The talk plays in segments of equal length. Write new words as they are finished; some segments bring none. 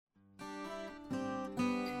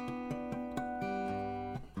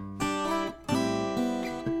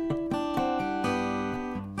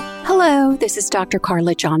Hello, this is Dr.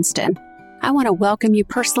 Carla Johnston. I want to welcome you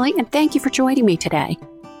personally and thank you for joining me today.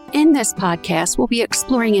 In this podcast, we'll be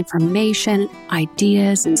exploring information,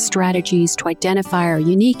 ideas, and strategies to identify our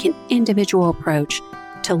unique and individual approach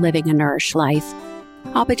to living a nourished life.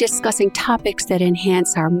 I'll be discussing topics that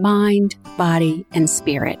enhance our mind, body, and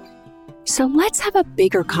spirit. So let's have a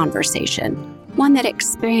bigger conversation, one that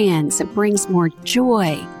expands and brings more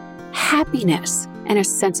joy, happiness, and a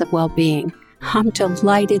sense of well-being. I'm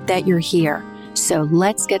delighted that you're here, so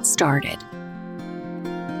let's get started.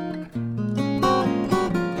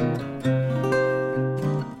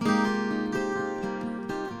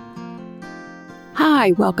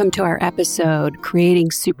 Hi, welcome to our episode,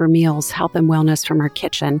 Creating Super Meals, Health and Wellness from Our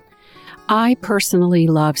Kitchen. I personally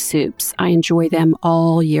love soups. I enjoy them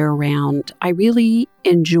all year round. I really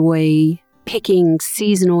enjoy picking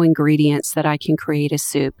seasonal ingredients that I can create a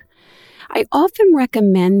soup. I often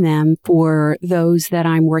recommend them for those that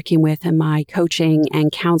I'm working with in my coaching and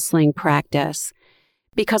counseling practice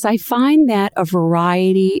because I find that a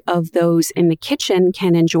variety of those in the kitchen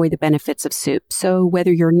can enjoy the benefits of soup. So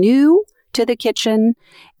whether you're new to the kitchen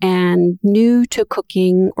and new to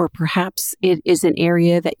cooking, or perhaps it is an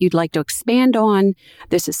area that you'd like to expand on,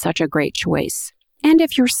 this is such a great choice. And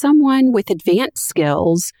if you're someone with advanced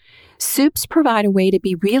skills, soups provide a way to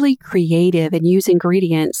be really creative and use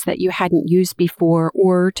ingredients that you hadn't used before,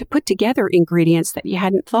 or to put together ingredients that you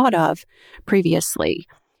hadn't thought of previously.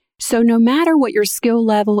 So no matter what your skill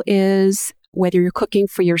level is, whether you're cooking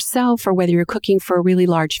for yourself or whether you're cooking for a really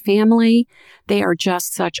large family, they are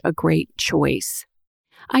just such a great choice.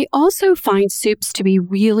 I also find soups to be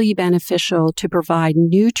really beneficial to provide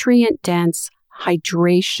nutrient-dense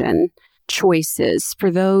hydration choices for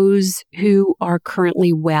those who are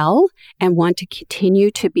currently well and want to continue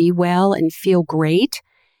to be well and feel great,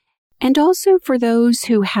 and also for those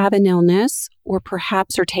who have an illness or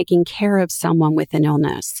perhaps are taking care of someone with an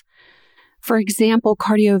illness. For example,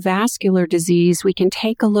 cardiovascular disease, we can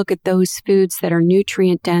take a look at those foods that are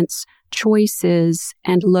nutrient-dense choices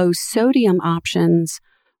and low sodium options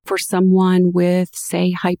for someone with,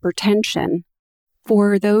 say, hypertension.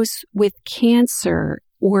 For those with cancer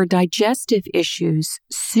or digestive issues,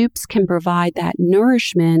 soups can provide that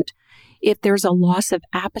nourishment if there's a loss of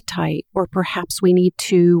appetite, or perhaps we need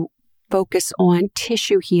to focus on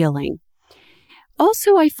tissue healing.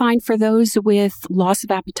 Also, I find for those with loss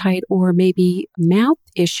of appetite or maybe mouth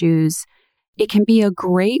issues, it can be a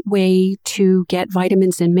great way to get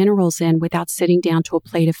vitamins and minerals in without sitting down to a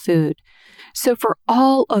plate of food. So for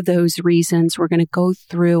all of those reasons, we're going to go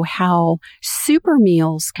through how super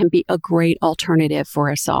meals can be a great alternative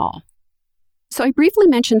for us all. So I briefly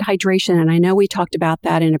mentioned hydration, and I know we talked about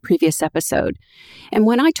that in a previous episode. And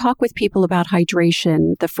when I talk with people about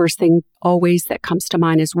hydration, the first thing always that comes to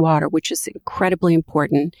mind is water, which is incredibly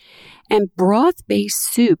important. And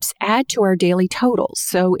broth-based soups add to our daily totals.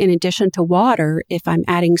 So in addition to water, if I'm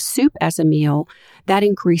adding soup as a meal, that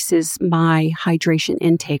increases my hydration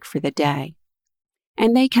intake for the day.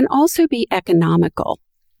 And they can also be economical.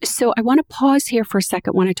 So I want to pause here for a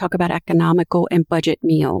second when I talk about economical and budget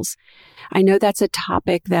meals. I know that's a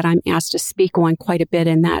topic that I'm asked to speak on quite a bit,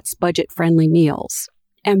 and that's budget-friendly meals.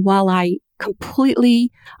 And while I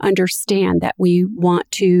completely understand that we want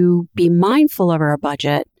to be mindful of our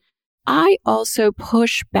budget, I also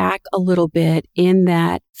push back a little bit in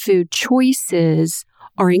that food choices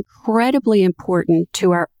are incredibly important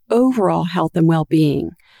to our overall health and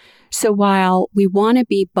well-being. So while we want to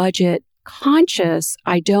be budget conscious,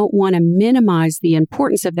 I don't want to minimize the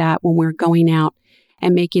importance of that when we're going out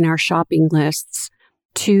and making our shopping lists,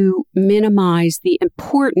 to minimize the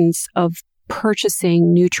importance of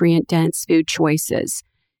purchasing nutrient-dense food choices.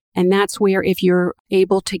 And that's where, if you're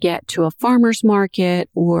able to get to a farmer's market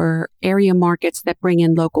or area markets that bring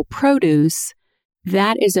in local produce,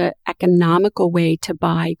 that is an economical way to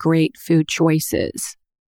buy great food choices.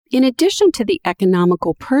 In addition to the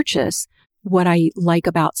economical purchase, what I like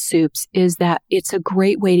about soups is that it's a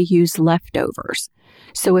great way to use leftovers.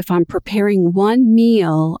 So if I'm preparing one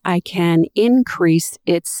meal, I can increase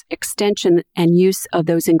its extension and use of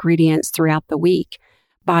those ingredients throughout the week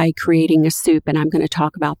by creating a soup, and I'm going to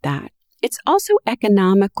talk about that. It's also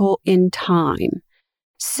economical in time.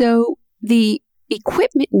 So the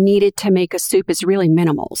equipment needed to make a soup is really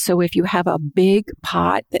minimal. So if you have a big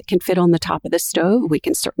pot that can fit on the top of the stove, we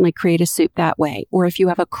can certainly create a soup that way. Or if you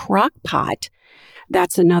have a crock pot,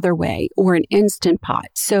 that's another way, or an Instant Pot.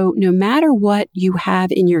 So no matter what you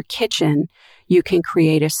have in your kitchen, you can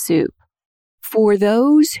create a soup. For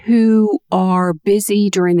those who are busy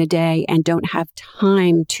during the day and don't have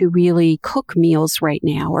time to really cook meals right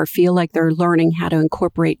now, or feel like they're learning how to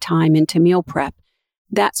incorporate time into meal prep,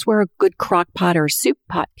 that's where a good crock pot or soup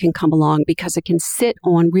pot can come along, because it can sit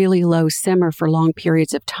on really low simmer for long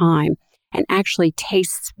periods of time and actually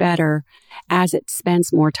tastes better as it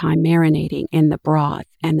spends more time marinating in the broth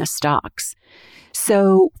and the stocks.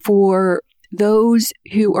 So for those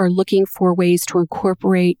who are looking for ways to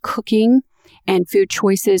incorporate cooking and food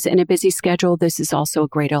choices in a busy schedule, this is also a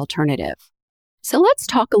great alternative. So let's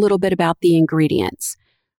talk a little bit about the ingredients.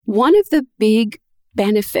 One of the big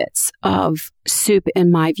benefits of soup,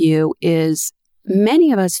 in my view, is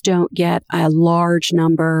many of us don't get a large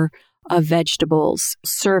number of vegetables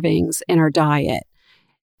servings in our diet,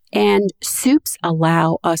 and soups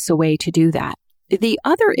allow us a way to do that. The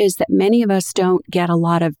other is that many of us don't get a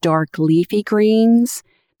lot of dark leafy greens.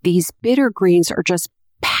 These bitter greens are just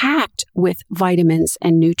packed with vitamins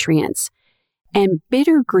and nutrients. And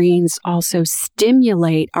bitter greens also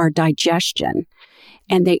stimulate our digestion.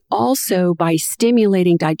 And they also, by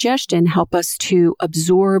stimulating digestion, help us to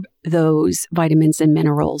absorb those vitamins and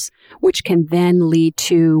minerals, which can then lead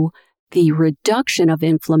to the reduction of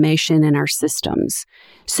inflammation in our systems.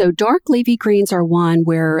 So dark leafy greens are one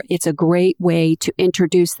where it's a great way to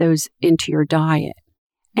introduce those into your diet.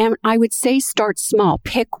 And I would say start small.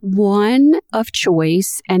 Pick one of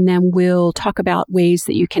choice, and then we'll talk about ways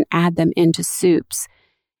that you can add them into soups.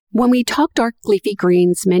 When we talk dark leafy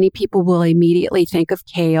greens, many people will immediately think of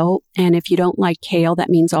kale. And if you don't like kale, that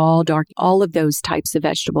means all of those types of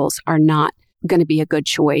vegetables are not going to be a good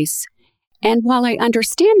choice. And while I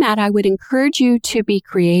understand that, I would encourage you to be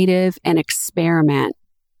creative and experiment.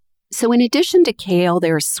 So in addition to kale,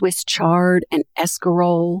 there's Swiss chard and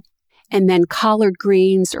escarole, and then collard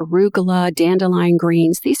greens, arugula, dandelion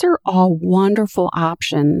greens. These are all wonderful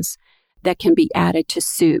options that can be added to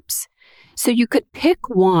soups. So you could pick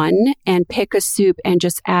one and pick a soup and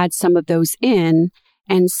just add some of those in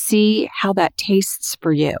and see how that tastes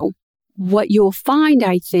for you. What you'll find,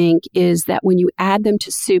 I think, is that when you add them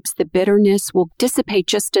to soups, the bitterness will dissipate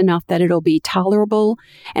just enough that it'll be tolerable.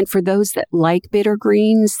 And for those that like bitter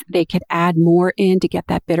greens, they could add more in to get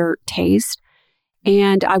that bitter taste.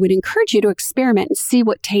 And I would encourage you to experiment and see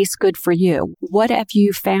what tastes good for you. What have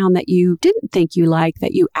you found that you didn't think you like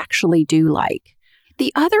that you actually do like?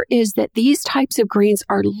 The other is that these types of greens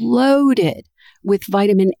are loaded with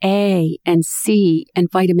vitamin A and C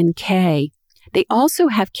and vitamin K. They also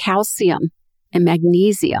have calcium and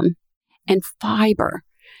magnesium and fiber.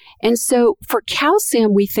 And so for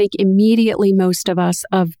calcium, we think immediately, most of us,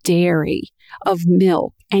 of dairy, of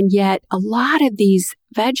milk. And yet a lot of these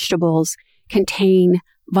vegetables contain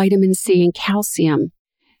vitamin C and calcium.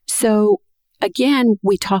 So again,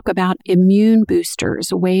 we talk about immune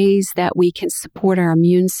boosters, ways that we can support our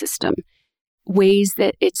immune system, ways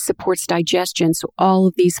that it supports digestion. So all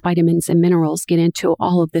of these vitamins and minerals get into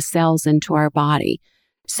all of the cells into our body.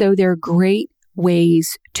 So they're great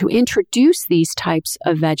ways to introduce these types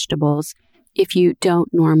of vegetables if you don't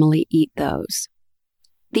normally eat those.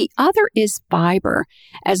 The other is fiber.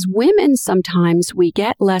 As women, sometimes we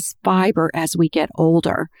get less fiber as we get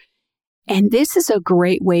older. And this is a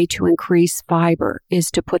great way to increase fiber, is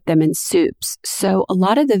to put them in soups. So a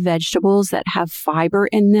lot of the vegetables that have fiber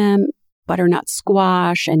in them, butternut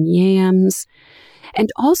squash and yams, and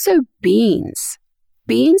also beans.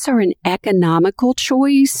 Beans are an economical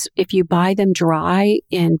choice if you buy them dry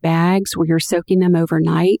in bags where you're soaking them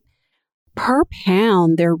overnight. Per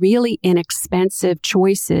pound, they're really inexpensive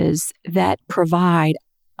choices that provide,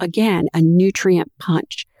 again, a nutrient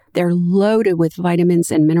punch. They're loaded with vitamins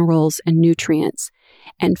and minerals and nutrients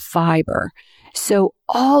and fiber. So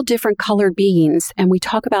all different colored beans, and we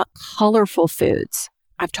talk about colorful foods.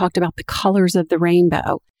 I've talked about the colors of the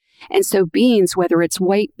rainbow. And so beans, whether it's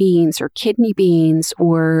white beans or kidney beans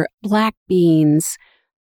or black beans,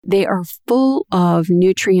 they are full of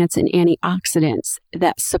nutrients and antioxidants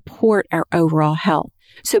that support our overall health.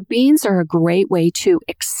 So beans are a great way to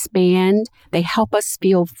expand. They help us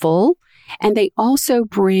feel full, and they also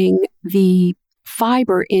bring the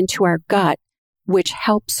fiber into our gut, which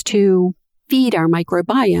helps to feed our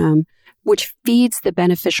microbiome, which feeds the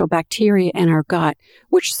beneficial bacteria in our gut,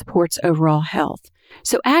 which supports overall health.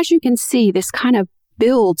 So as you can see, this kind of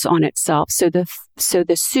builds on itself. So the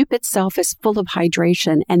soup itself is full of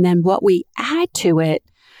hydration, and then what we add to it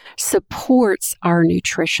supports our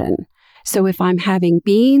nutrition. So if I'm having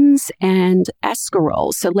beans and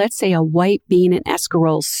escarole, so let's say a white bean and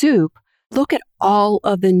escarole soup, look at all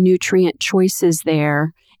of the nutrient choices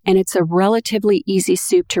there, and it's a relatively easy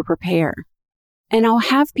soup to prepare. And I'll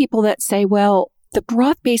have people that say, well, the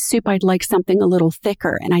broth-based soup, I'd like something a little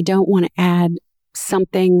thicker, and I don't want to add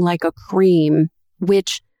something like a cream,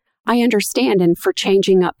 which I understand, and for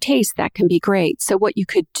changing up taste, that can be great. So what you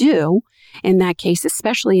could do in that case,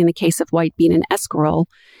 especially in the case of white bean and escarole,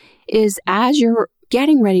 is as you're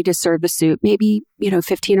getting ready to serve the soup, maybe,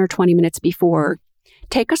 15 or 20 minutes before,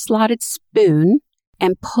 take a slotted spoon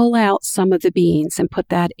and pull out some of the beans and put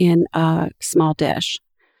that in a small dish.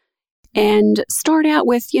 And start out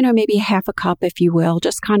with, maybe half a cup, if you will,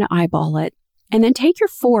 just kind of eyeball it. And then take your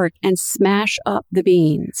fork and smash up the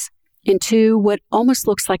beans into what almost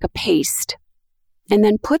looks like a paste. And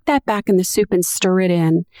then put that back in the soup and stir it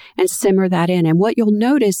in and simmer that in. And what you'll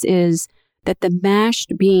notice is that the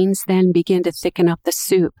mashed beans then begin to thicken up the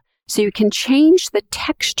soup. So you can change the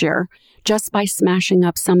texture just by smashing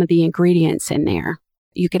up some of the ingredients in there.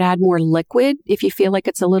 You could add more liquid if you feel like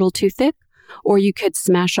it's a little too thick, or you could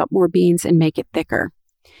smash up more beans and make it thicker.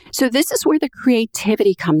 So this is where the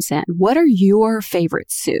creativity comes in. What are your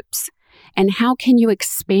favorite soups? And how can you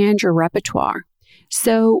expand your repertoire?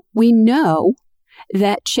 So we know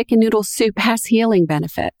that chicken noodle soup has healing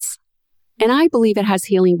benefits. And I believe it has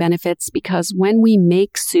healing benefits because when we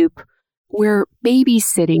make soup, we're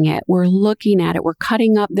babysitting it, we're looking at it, we're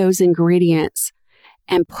cutting up those ingredients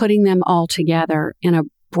and putting them all together in a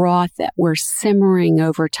broth that we're simmering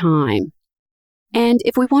over time. And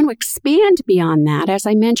if we want to expand beyond that, as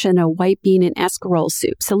I mentioned, a white bean and escarole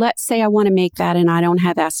soup. So let's say I want to make that and I don't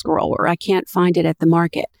have escarole or I can't find it at the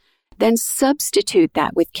market. Then substitute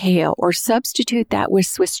that with kale or substitute that with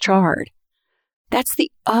Swiss chard. That's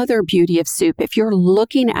the other beauty of soup. If you're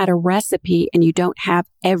looking at a recipe and you don't have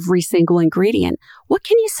every single ingredient, what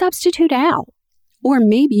can you substitute out? Or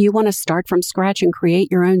maybe you want to start from scratch and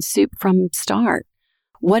create your own soup from start.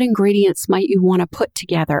 What ingredients might you want to put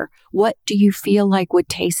together? What do you feel like would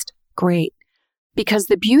taste great? Because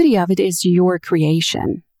the beauty of it is your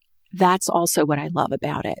creation. That's also what I love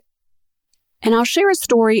about it. And I'll share a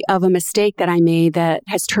story of a mistake that I made that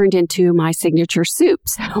has turned into my signature soup.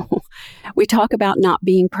 So we talk about not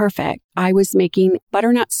being perfect. I was making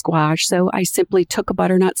butternut squash. So I simply took a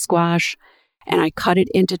butternut squash and I cut it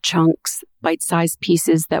into chunks, bite-sized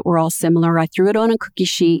pieces that were all similar. I threw it on a cookie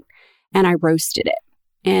sheet and I roasted it.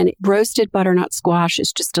 And roasted butternut squash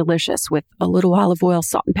is just delicious with a little olive oil,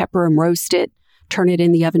 salt and pepper, and roast it. Turn it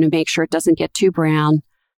in the oven to make sure it doesn't get too brown.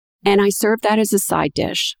 And I served that as a side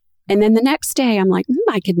dish. And then the next day, I'm like,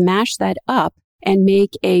 I could mash that up and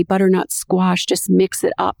make a butternut squash, just mix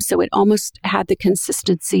it up so it almost had the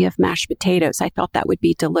consistency of mashed potatoes. I thought that would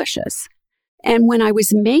be delicious. And when I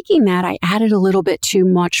was making that, I added a little bit too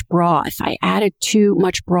much broth. I added too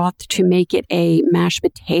much broth to make it a mashed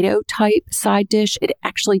potato type side dish. It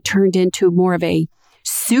actually turned into more of a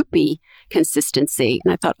soupy consistency.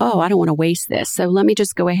 And I thought, I don't want to waste this. So let me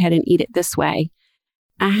just go ahead and eat it this way.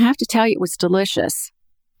 I have to tell you, it was delicious.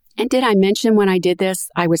 And did I mention when I did this,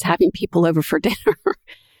 I was having people over for dinner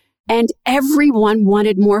and everyone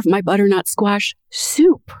wanted more of my butternut squash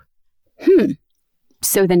soup.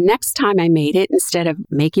 So the next time I made it, instead of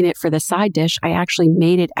making it for the side dish, I actually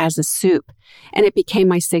made it as a soup and it became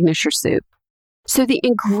my signature soup. So the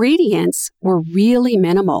ingredients were really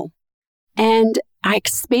minimal and I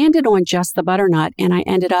expanded on just the butternut and I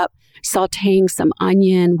ended up sauteing some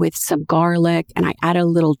onion with some garlic and I added a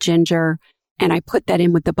little ginger. And I put that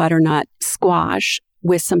in with the butternut squash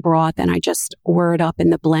with some broth and I just whir it up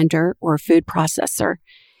in the blender or a food processor.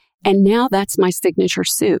 And now that's my signature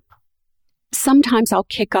soup. Sometimes I'll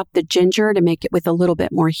kick up the ginger to make it with a little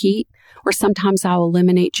bit more heat, or sometimes I'll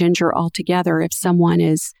eliminate ginger altogether if someone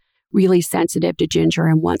is really sensitive to ginger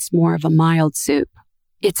and wants more of a mild soup.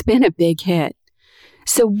 It's been a big hit.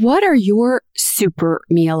 So what are your super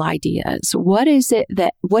meal ideas? What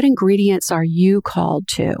ingredients are you called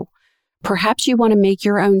to? Perhaps you want to make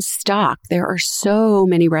your own stock. There are so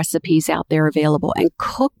many recipes out there available and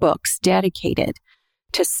cookbooks dedicated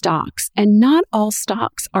to stocks. And not all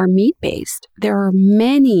stocks are meat-based. There are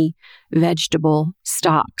many vegetable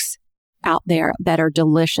stocks out there that are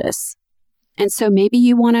delicious. And so maybe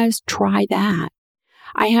you want to try that.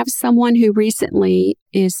 I have someone who recently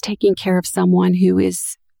is taking care of someone who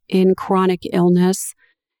is in chronic illness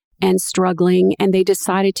and struggling, and they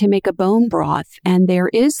decided to make a bone broth. And there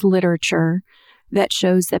is literature that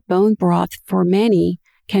shows that bone broth for many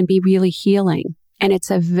can be really healing. And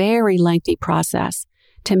it's a very lengthy process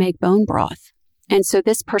to make bone broth. And so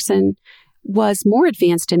this person was more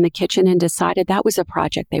advanced in the kitchen and decided that was a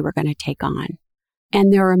project they were going to take on.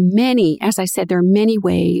 And there are many, as I said, there are many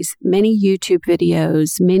ways, many YouTube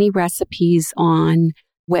videos, many recipes on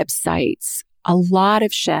websites. A lot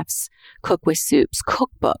of chefs cook with soups,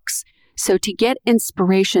 cookbooks. So to get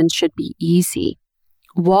inspiration should be easy.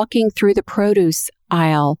 Walking through the produce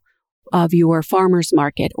aisle of your farmer's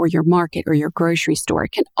market or your grocery store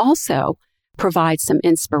can also provide some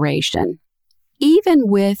inspiration. Even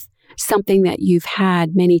with something that you've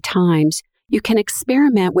had many times, you can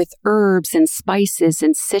experiment with herbs and spices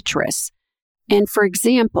and citrus. And for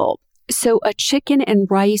example, so a chicken and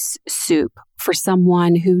rice soup for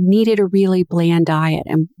someone who needed a really bland diet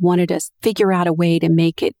and wanted to figure out a way to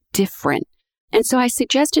make it different. And so I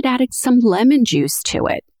suggested adding some lemon juice to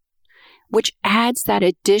it, which adds that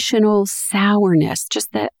additional sourness,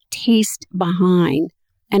 just that taste behind.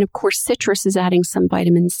 And of course, citrus is adding some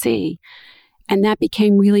vitamin C. And that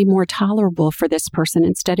became really more tolerable for this person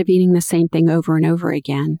instead of eating the same thing over and over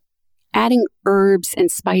again. Adding herbs and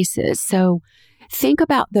spices. So think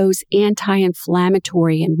about those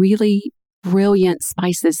anti-inflammatory and really brilliant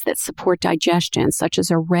spices that support digestion, such as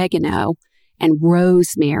oregano and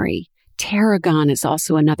rosemary. Tarragon is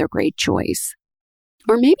also another great choice.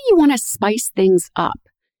 Or maybe you want to spice things up.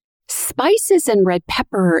 Spices and red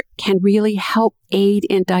pepper can really help aid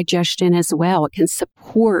in digestion as well. It can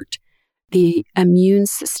support the immune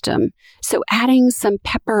system. So adding some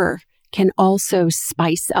pepper can also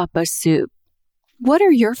spice up a soup. What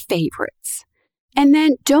are your favorites? And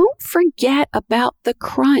then don't forget about the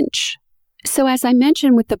crunch. So as I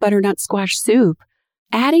mentioned with the butternut squash soup,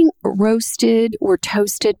 adding roasted or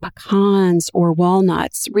toasted pecans or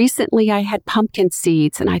walnuts. Recently, I had pumpkin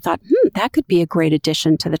seeds, and I thought, that could be a great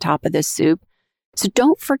addition to the top of this soup. So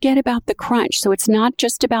don't forget about the crunch. So it's not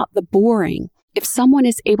just about the boring. If someone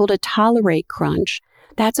is able to tolerate crunch,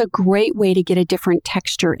 that's a great way to get a different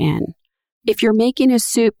texture in. If you're making a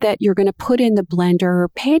soup that you're going to put in the blender,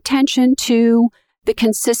 pay attention to the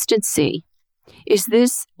consistency. Is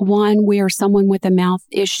this one where someone with a mouth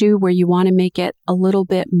issue where you want to make it a little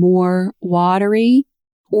bit more watery?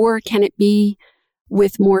 Or can it be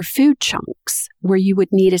with more food chunks where you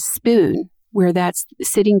would need a spoon, where that's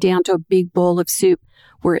sitting down to a big bowl of soup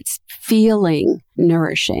where it's feeling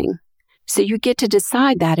nourishing? So you get to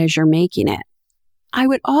decide that as you're making it. I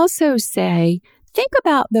would also say, think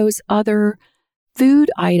about those other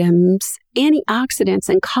food items, antioxidants,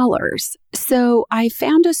 and colors. So I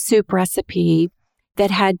found a soup recipe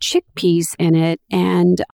that had chickpeas in it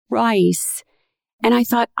and rice. And I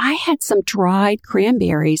thought I had some dried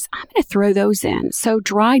cranberries. I'm going to throw those in. So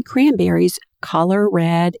dried cranberries, color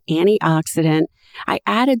red, antioxidant. I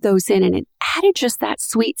added those in and it added just that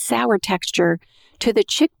sweet sour texture to the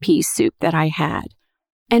chickpea soup that I had.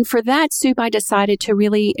 And for that soup, I decided to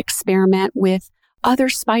really experiment with other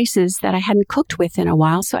spices that I hadn't cooked with in a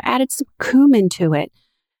while. So I added some cumin to it,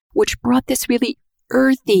 which brought this really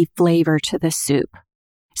earthy flavor to the soup.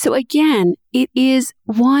 So again, it is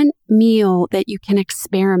one meal that you can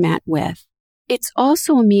experiment with. It's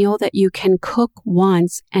also a meal that you can cook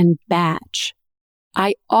once and batch.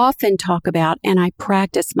 I often talk about, and I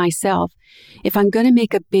practice myself, if I'm going to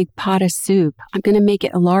make a big pot of soup, I'm going to make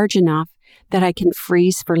it large enough that I can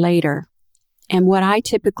freeze for later. And what I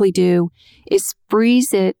typically do is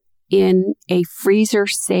freeze it in a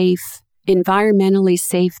freezer-safe, environmentally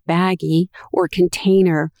safe baggie or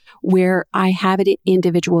container where I have it in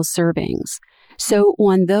individual servings. So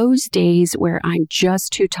on those days where I'm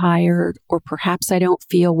just too tired, or perhaps I don't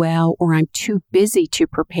feel well, or I'm too busy to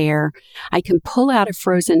prepare, I can pull out a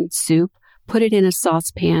frozen soup, put it in a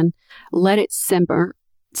saucepan, let it simmer.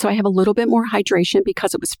 So I have a little bit more hydration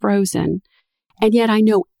because it was frozen. And yet I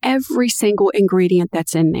know every single ingredient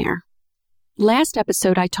that's in there. Last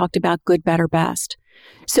episode, I talked about good, better, best.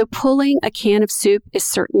 So pulling a can of soup is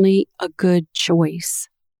certainly a good choice.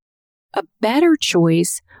 A better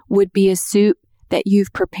choice would be a soup that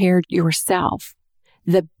you've prepared yourself.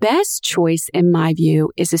 The best choice, in my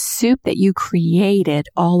view, is a soup that you created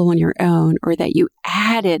all on your own or that you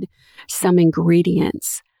added some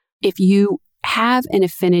ingredients. If you have an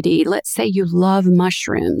affinity, let's say you love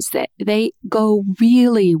mushrooms, that they go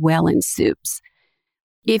really well in soups.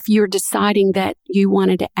 If you're deciding that you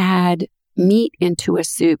wanted to add meat into a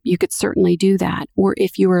soup, you could certainly do that. Or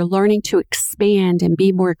if you are learning to expand and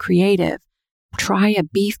be more creative, try a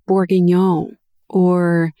beef bourguignon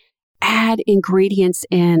or add ingredients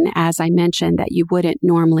in, as I mentioned, that you wouldn't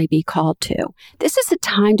normally be called to. This is a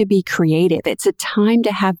time to be creative. It's a time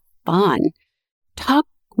to have fun. Talk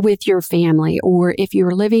with your family, or if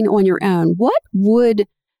you're living on your own, what would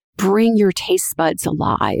bring your taste buds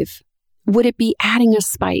alive? Would it be adding a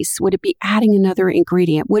spice? Would it be adding another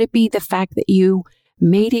ingredient? Would it be the fact that you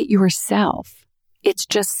made it yourself? It's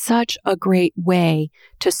just such a great way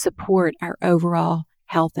to support our overall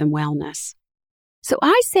health and wellness. So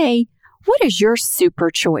I say, what is your super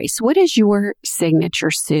choice? What is your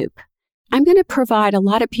signature soup? I'm going to provide, a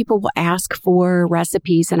lot of people will ask for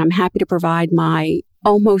recipes, and I'm happy to provide my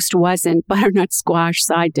almost wasn't butternut squash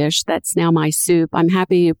side dish. That's now my soup. I'm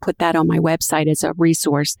happy to put that on my website as a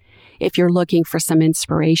resource. If you're looking for some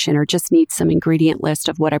inspiration or just need some ingredient list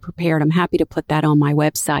of what I prepared, I'm happy to put that on my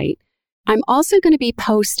website. I'm also going to be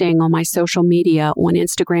posting on my social media on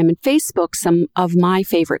Instagram and Facebook some of my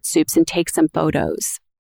favorite soups and take some photos.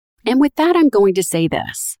 And with that, I'm going to say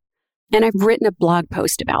this, and I've written a blog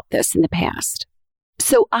post about this in the past.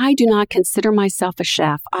 So I do not consider myself a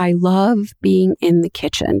chef. I love being in the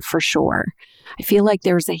kitchen for sure. I feel like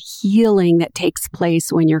there's a healing that takes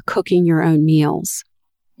place when you're cooking your own meals.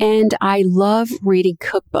 And I love reading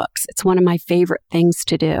cookbooks. It's one of my favorite things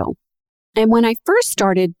to do. And when I first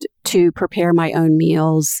started to prepare my own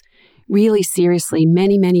meals, really seriously,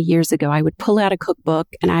 many, many years ago, I would pull out a cookbook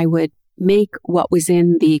and I would make what was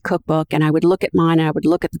in the cookbook, and I would look at mine and I would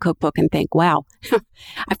look at the cookbook and think, wow,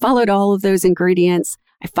 I followed all of those ingredients.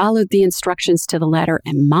 I followed the instructions to the letter,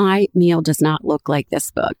 and my meal does not look like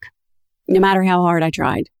this book, no matter how hard I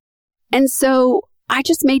tried. And so I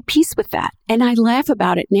just made peace with that. And I laugh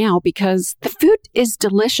about it now because the food is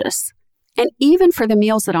delicious. And even for the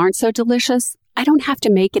meals that aren't so delicious, I don't have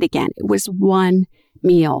to make it again. It was one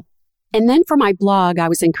meal. And then for my blog, I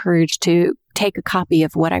was encouraged to take a copy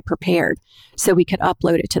of what I prepared so we could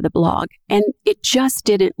upload it to the blog. And it just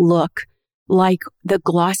didn't look like the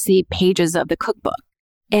glossy pages of the cookbook.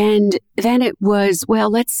 And then it was,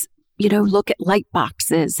 well, let's, look at light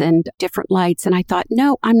boxes and different lights. And I thought,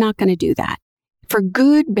 no, I'm not going to do that. For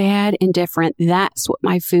good, bad, and different, that's what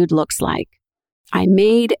my food looks like. I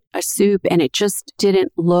made a soup and it just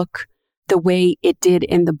didn't look the way it did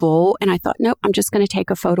in the bowl. And I thought, nope, I'm just going to take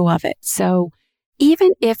a photo of it. So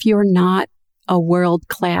even if you're not a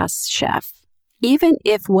world-class chef, even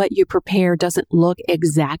if what you prepare doesn't look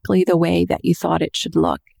exactly the way that you thought it should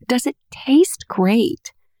look, does it taste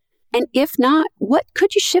great? And if not, what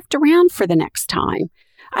could you shift around for the next time?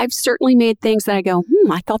 I've certainly made things that I go,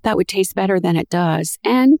 I thought that would taste better than it does,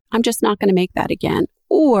 and I'm just not going to make that again.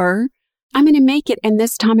 Or I'm going to make it, and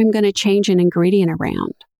this time I'm going to change an ingredient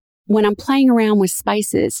around. When I'm playing around with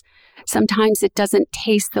spices, sometimes it doesn't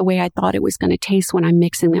taste the way I thought it was going to taste when I'm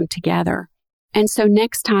mixing them together. And so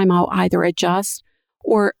next time I'll either adjust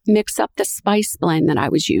or mix up the spice blend that I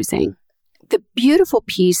was using. The beautiful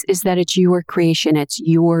piece is that it's your creation. It's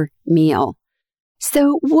your meal.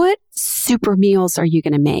 So what super meals are you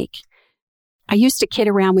going to make? I used to kid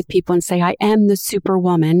around with people and say, I am the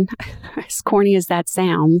superwoman, as corny as that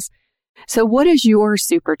sounds. So what is your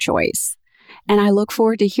super choice? And I look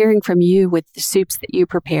forward to hearing from you with the soups that you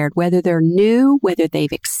prepared, whether they're new, whether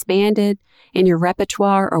they've expanded in your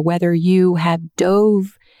repertoire, or whether you have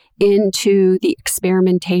dove into the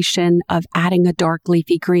experimentation of adding a dark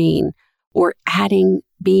leafy green or adding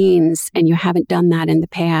beans and you haven't done that in the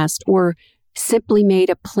past, or simply made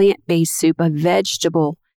a plant-based soup, a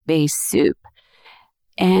vegetable-based soup.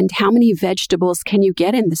 And how many vegetables can you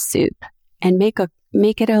get in the soup? And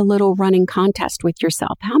make it a little running contest with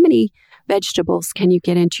yourself. How many vegetables can you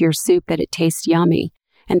get into your soup that it tastes yummy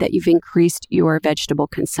and that you've increased your vegetable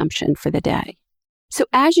consumption for the day? So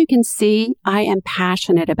as you can see, I am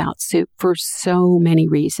passionate about soup for so many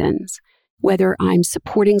reasons. Whether I'm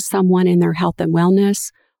supporting someone in their health and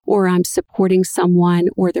wellness, or I'm supporting someone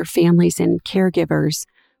or their families and caregivers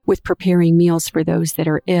with preparing meals for those that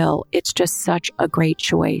are ill, it's just such a great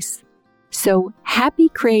choice. So happy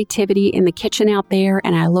creativity in the kitchen out there,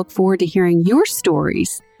 and I look forward to hearing your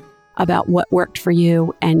stories about what worked for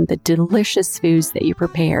you and the delicious foods that you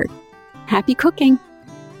prepared. Happy cooking!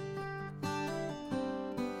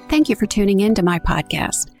 Thank you for tuning in to my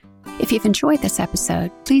podcast. If you've enjoyed this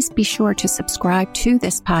episode, please be sure to subscribe to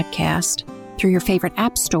this podcast through your favorite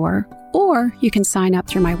app store, or you can sign up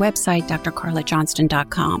through my website,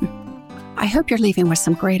 drcarlajohnston.com. I hope you're leaving with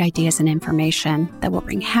some great ideas and information that will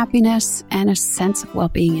bring happiness and a sense of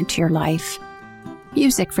well-being into your life.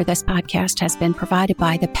 Music for this podcast has been provided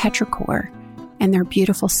by the Petrichor and their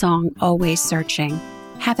beautiful song, Always Searching.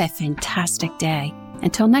 Have a fantastic day.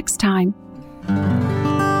 Until next time.